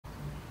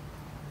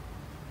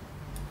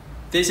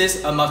This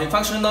is a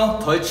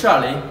multifunctional toy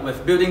trolley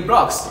with building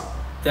blocks.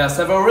 There are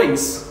several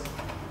rings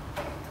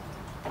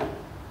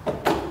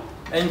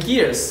and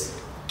gears.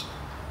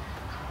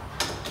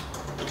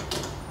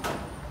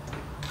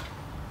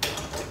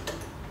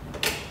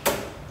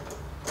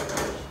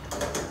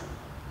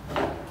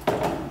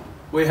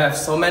 We have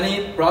so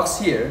many blocks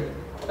here,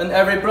 and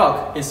every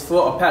block is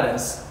full of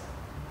patterns,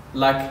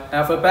 like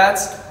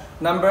alphabets,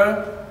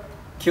 number,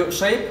 cube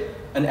shape,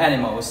 and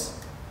animals.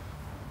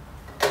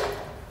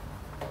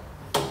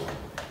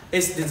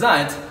 It's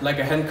designed like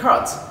a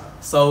handcart,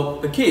 so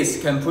the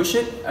kids can push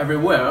it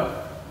everywhere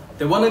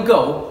they want to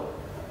go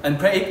and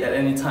play it at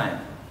any time.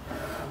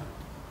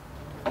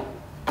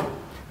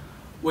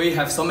 We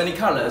have so many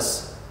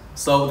colors,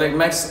 so that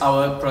makes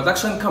our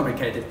production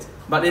complicated,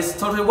 but it's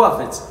totally worth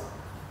it.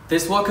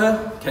 This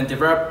worker can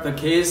develop the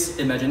kids'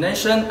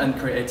 imagination and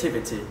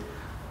creativity.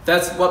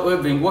 That's what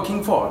we've been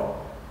working for.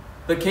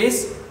 The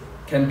kids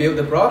can build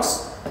the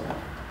blocks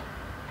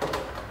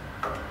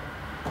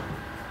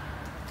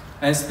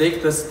and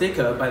stick the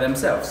sticker by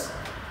themselves.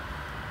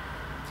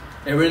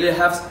 It really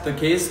helps the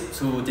kids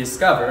to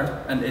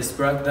discover and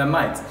express their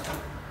mind.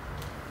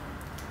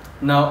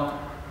 Now,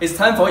 it's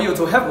time for you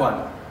to have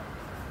one.